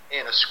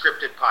and a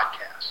scripted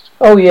podcast.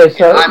 Oh yes,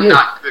 I'm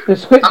not good. The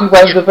scripted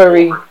ones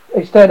are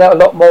they stand out a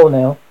lot more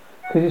now,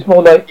 because it's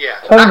more like,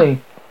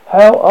 Tony,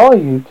 how are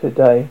you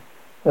today?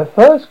 The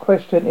first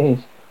question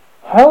is,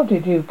 how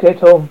did you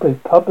get on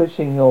with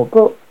publishing your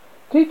book?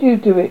 Did you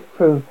do it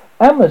through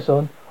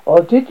Amazon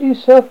or did you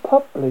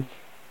self-publish?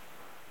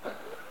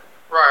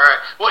 Right.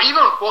 Well,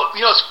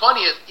 what's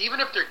funny is even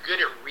if they're good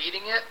at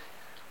reading it,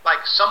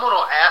 like someone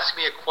will ask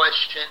me a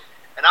question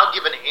and I'll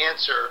give an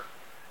answer,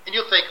 and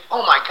you'll think,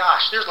 oh my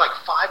gosh, there's like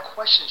 5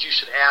 questions you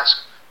should ask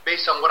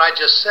based on what I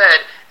just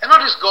said, and I'll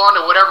just go on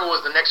to whatever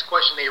was the next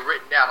question they had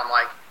written down. I'm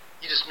like,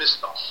 you just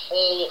missed the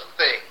whole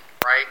thing,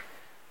 right?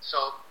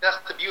 So that's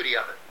the beauty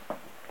of it.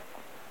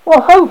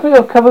 Well, hopefully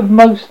I've covered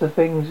most of the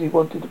things you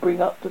wanted to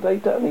bring up today,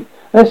 Tony.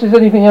 Unless there's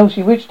anything else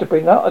you wish to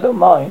bring up, I don't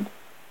mind.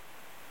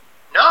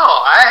 No,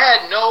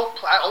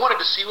 I wanted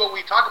to see what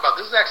we talk about.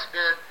 This has actually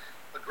been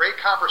a great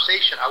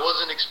conversation. I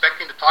wasn't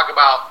expecting to talk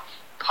about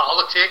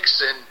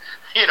politics and,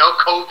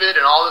 COVID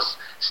and all this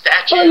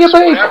statues.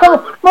 Well, yeah,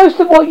 but most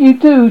of what you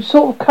do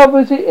sort of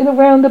covers it in a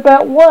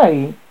roundabout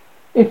way.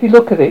 If you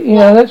look at it,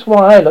 that's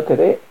why I look at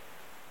it.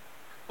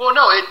 Well,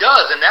 no, it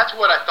does, and that's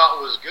what I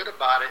thought was good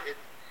about it.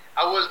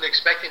 I wasn't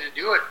expecting to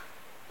do it,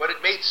 but it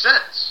made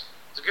sense.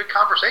 It's a good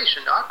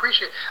conversation. I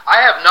appreciate it.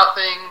 I have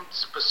nothing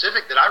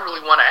specific that I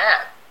really want to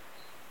add.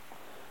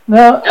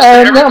 No,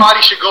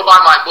 everybody should go buy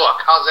my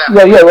book. How's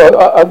that? Yeah,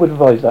 well, I would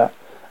advise that.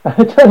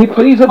 Tony,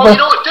 please. You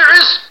know what?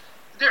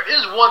 There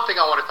is one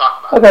thing I want to talk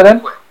about. Okay, then.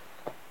 Quick.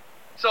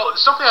 So,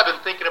 something I've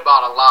been thinking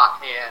about a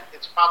lot, and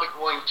it's probably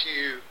going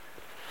to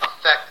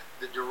affect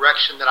the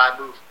direction that I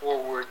move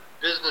forward,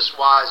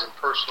 business-wise and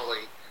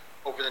personally,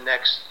 over the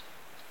next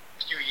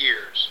few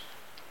years.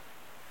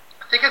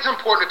 I think it's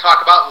important to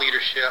talk about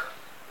leadership.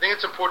 I think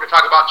it's important to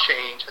talk about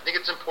change. I think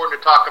it's important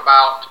to talk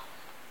about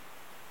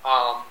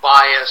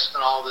bias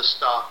and all this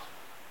stuff.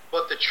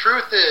 But the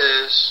truth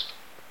is,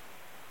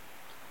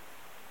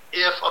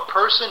 if a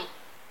person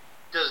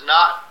does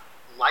not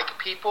like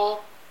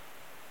people,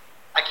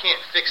 I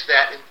can't fix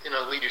that in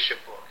a leadership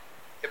book.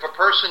 If a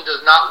person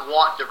does not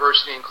want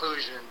diversity and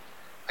inclusion,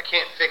 I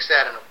can't fix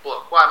that in a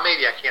book. Well,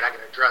 maybe I can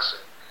address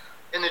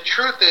it. And the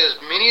truth is,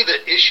 many of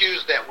the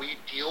issues that we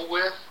deal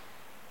with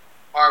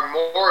are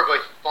more of a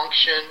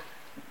function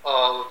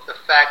of the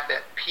fact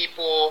that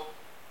people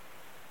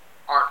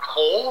aren't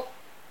whole,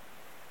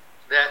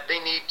 that they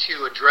need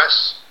to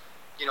address,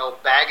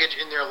 baggage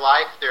in their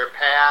life, their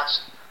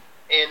past,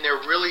 and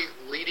they're really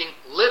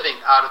living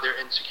out of their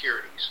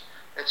insecurities.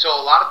 And so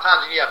a lot of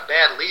times when you have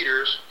bad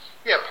leaders,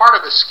 part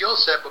of it's skill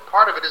set, but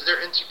part of it is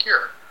they're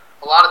insecure.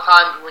 A lot of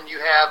times when you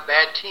have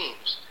bad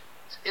teams,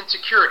 it's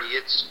insecurity,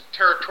 it's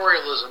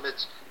territorialism,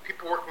 it's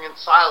people working in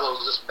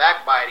silos, it's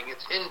backbiting,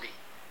 it's envy.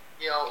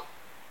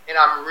 And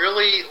I'm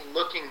really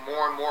looking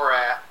more and more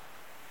at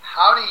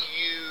how do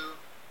you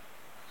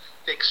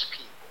fix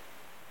people,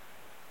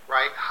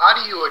 right? How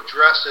do you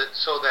address it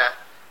so that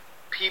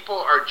people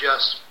are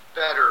just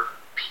better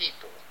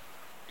people?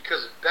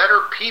 Because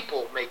better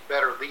people make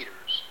better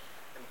leaders,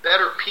 and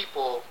better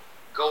people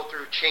go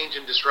through change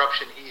and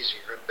disruption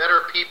easier, and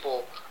better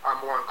people are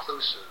more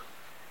inclusive.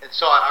 And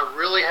so I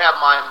really have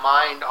my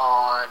mind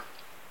on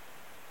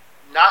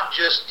not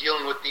just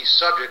dealing with these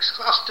subjects,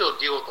 because I'll still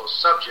deal with those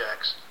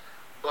subjects,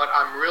 but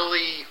I'm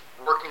really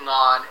working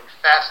on and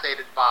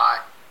fascinated by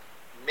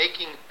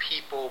making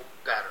people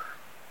better.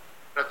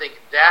 And I think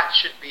that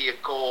should be a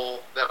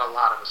goal that a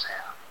lot of us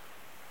have.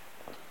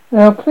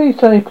 Now, please,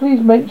 Tony,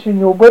 please mention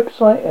your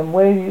website and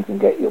where you can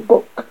get your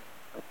book.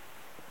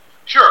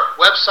 Sure.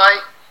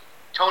 Website,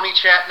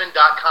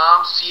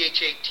 TonyChapman.com,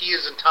 C-H-A-T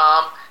as in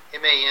Tom,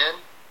 M-A-N,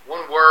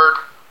 one word.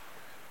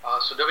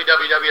 So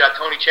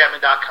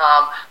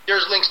www.TonyChapman.com.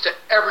 There's links to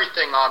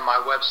everything on my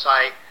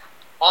website,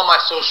 all my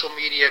social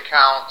media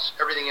accounts,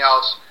 everything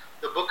else.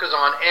 The book is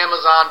on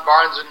Amazon,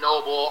 Barnes &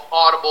 Noble,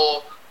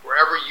 Audible,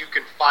 wherever you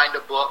can find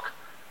a book,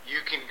 you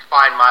can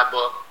find my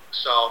book.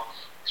 So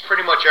it's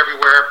pretty much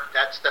everywhere.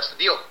 That's the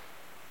deal.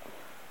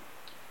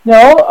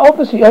 Now,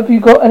 obviously, have you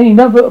got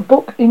another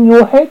book in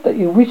your head that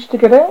you wish to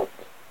get out?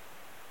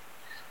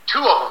 2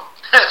 of them.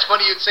 It's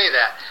funny you'd say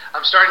that.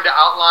 I'm starting to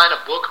outline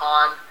a book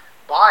on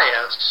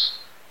bias,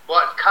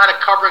 but kind of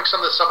covering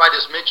some of the stuff I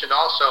just mentioned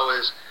also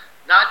is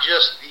not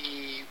just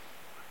the...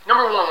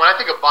 Number one, when I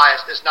think of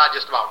bias, it's not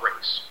just about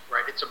race,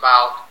 right? It's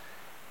about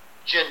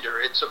gender.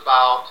 It's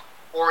about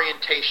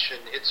orientation.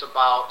 It's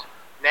about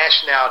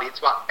nationality. It's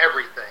about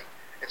everything.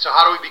 And so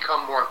how do we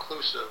become more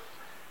inclusive?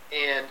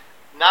 And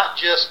not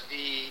just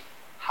the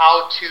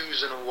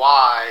how-tos and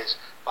whys,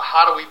 but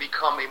how do we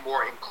become a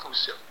more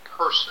inclusive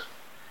person.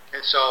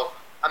 And so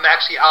I'm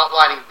actually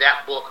outlining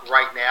that book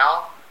right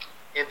now.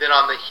 And then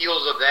on the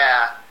heels of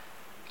that,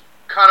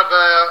 kind of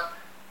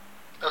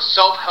a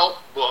self-help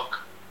book.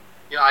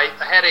 I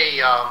had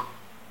a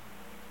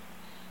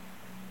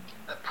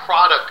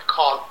product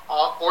called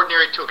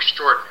Ordinary to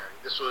Extraordinary.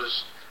 This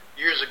was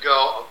years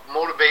ago, a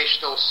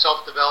motivational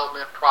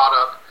self-development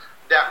product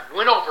that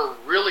went over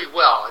really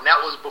well. And that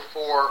was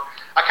before,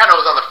 I kind of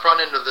was on the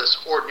front end of this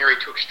ordinary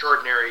to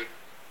extraordinary,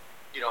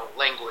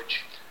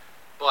 language.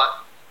 But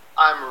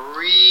I'm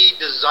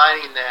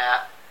redesigning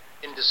that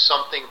into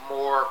something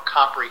more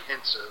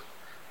comprehensive.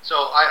 So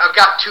I've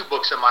got 2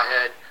 books in my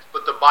head,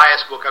 but the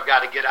bias book I've got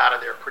to get out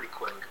of there pretty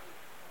quick.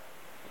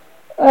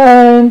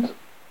 And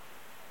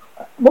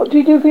what do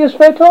you do for your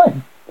spare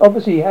time?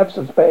 Obviously you have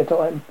some spare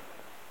time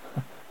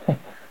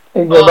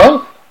in your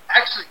life.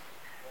 Actually,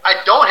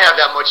 I don't have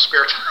that much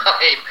spare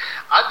time.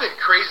 I've been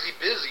crazy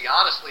busy,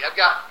 honestly. I've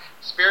got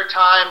spare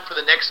time for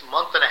the next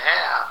month and a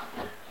half.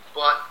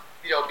 But,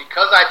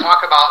 because I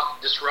talk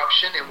about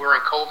disruption and we're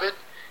in COVID,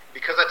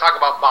 because I talk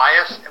about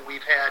bias and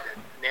we've had a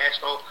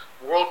national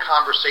world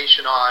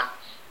conversation on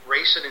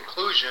race and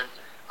inclusion,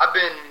 I've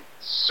been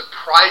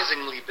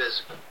surprisingly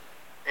busy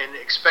and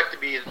expect to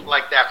be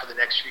like that for the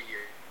next few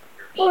years.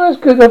 Well, that's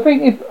good.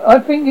 I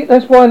think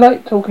that's why I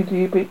like talking to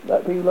you, people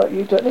like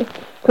you, Tony,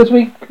 because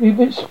we've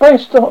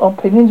expressed our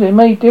opinions. They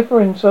may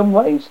differ in some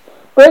ways,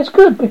 but it's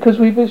good because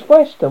we've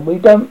expressed them.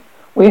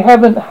 We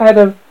haven't had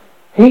a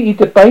heated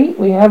debate.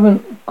 We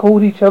haven't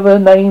called each other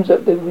names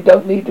that we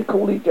don't need to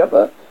call each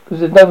other because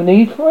there's no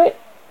need for it.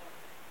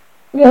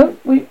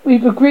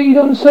 We've agreed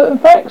on certain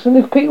facts, and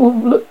if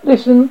people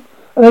listen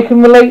and they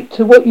can relate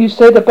to what you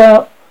said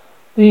about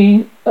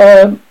the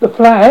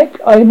flag,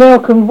 I now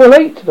can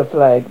relate to the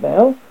flag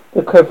now,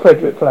 the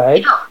Confederate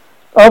flag. Sure.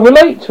 I'll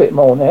relate to it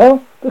more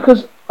now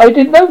because I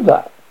didn't know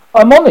that.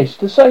 I'm honest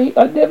to say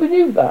I never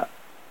knew that.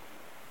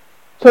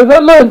 So if I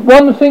learned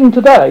one thing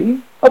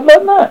today, I've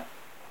learned that.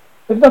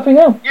 If nothing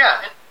else.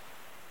 Yeah,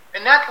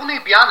 and that, let me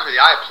be honest with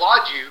you, I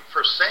applaud you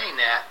for saying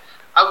that.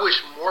 I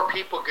wish more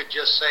people could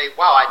just say,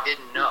 wow, I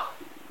didn't know.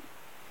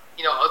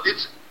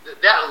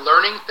 That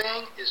learning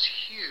thing is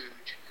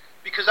huge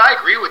because I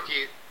agree with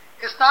you.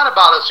 It's not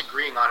about us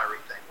agreeing on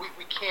everything.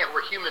 We can't.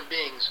 We're human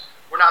beings.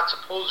 We're not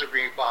supposed to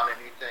agree upon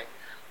anything.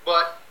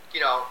 But,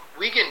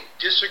 we can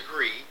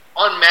disagree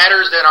on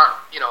matters that aren't,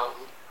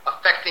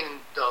 affecting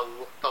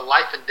the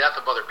life and death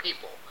of other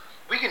people.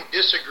 We can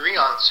disagree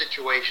on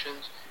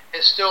situations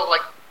and still,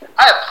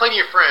 I have plenty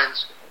of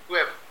friends who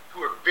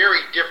are very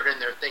different in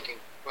their thinking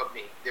of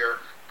me. They're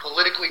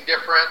politically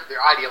different.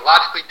 They're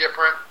ideologically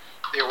different.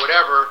 They're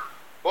whatever.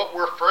 But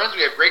we're friends.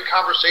 We have great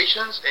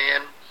conversations,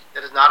 and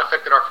that has not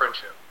affected our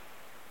friendship.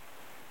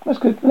 That's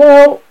good.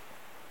 Now,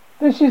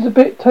 this is a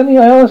bit, Tony,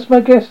 I asked my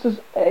guests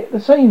the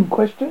same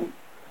question.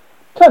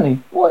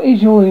 Tony, what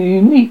is your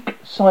unique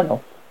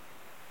sign-off?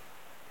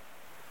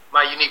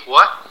 My unique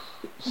what?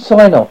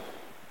 Sign-off.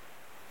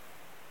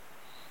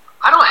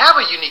 I don't have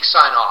a unique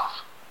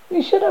sign-off.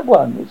 You should have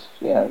one. It's,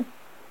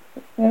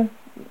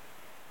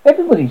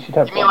 everybody should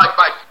have one. You mean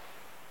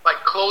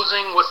like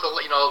closing? What's the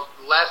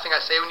last thing I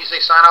say when you say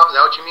sign-off? Is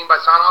that what you mean by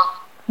sign-off?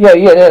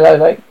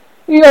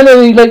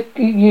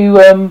 You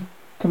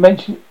can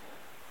mention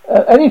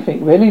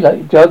anything really,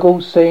 like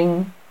juggle,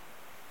 sing,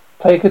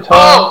 play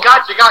guitar. Oh,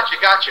 gotcha.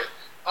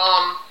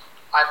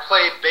 I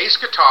play bass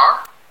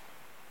guitar,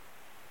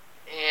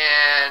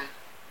 and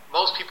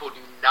most people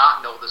do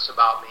not know this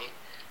about me,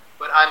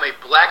 but I'm a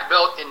black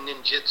belt in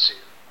ninjutsu.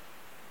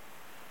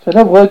 So in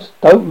other words,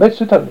 don't mess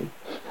with Tony.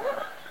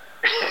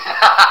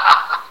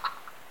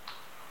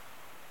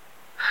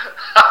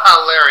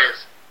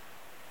 Hilarious.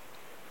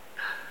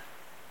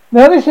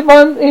 Now this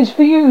one is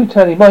for you,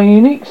 Tony. My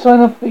unique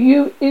sign-off for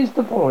you is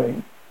the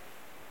following.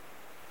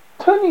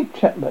 Tony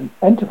Chapman,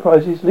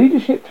 Enterprises,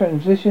 Leadership,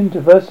 Transition,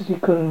 Diversity,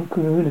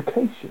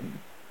 Communication.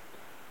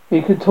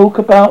 He can talk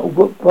about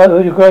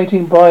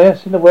integrating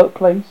bias in the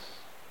workplace,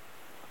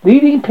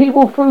 leading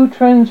people through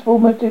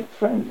transformative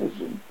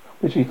transition,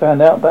 which we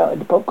found out about in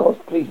the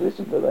podcast. Please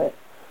listen to that.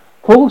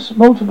 Force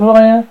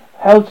multiplier,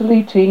 how to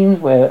lead teams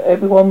where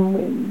everyone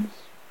wins.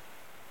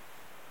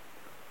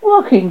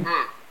 Working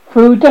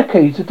through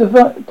decades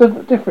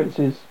of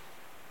differences.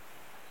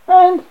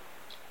 And,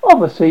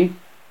 obviously,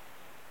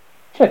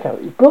 check out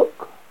his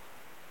book,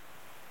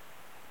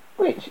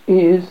 which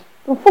is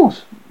The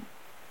Force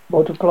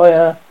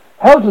Multiplier,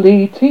 How to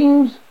Lead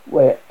Teams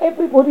Where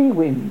Everybody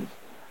Wins.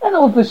 And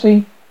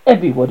obviously,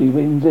 everybody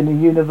wins in the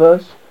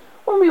universe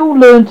when we all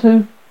learn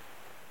to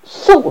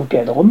sort of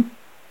get on.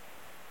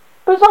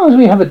 But as long as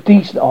we have a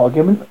decent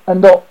argument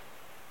and not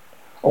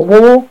a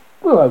war,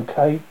 we're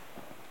okay.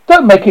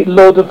 Don't make it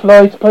Lord of the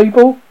Flies,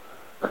 people.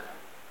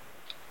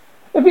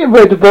 If you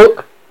read the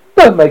book,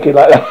 don't make it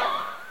like that.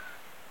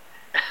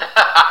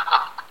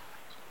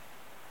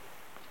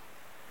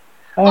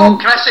 Can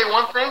I say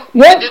one thing?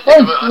 Yeah, I did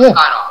think of a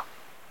sign-off.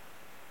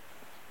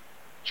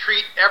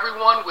 Treat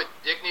everyone with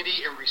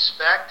dignity and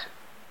respect,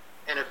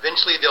 and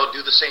eventually they'll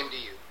do the same to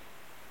you.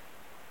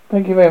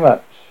 Thank you very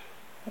much.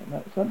 And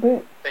that's a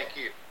bit. Thank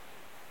you.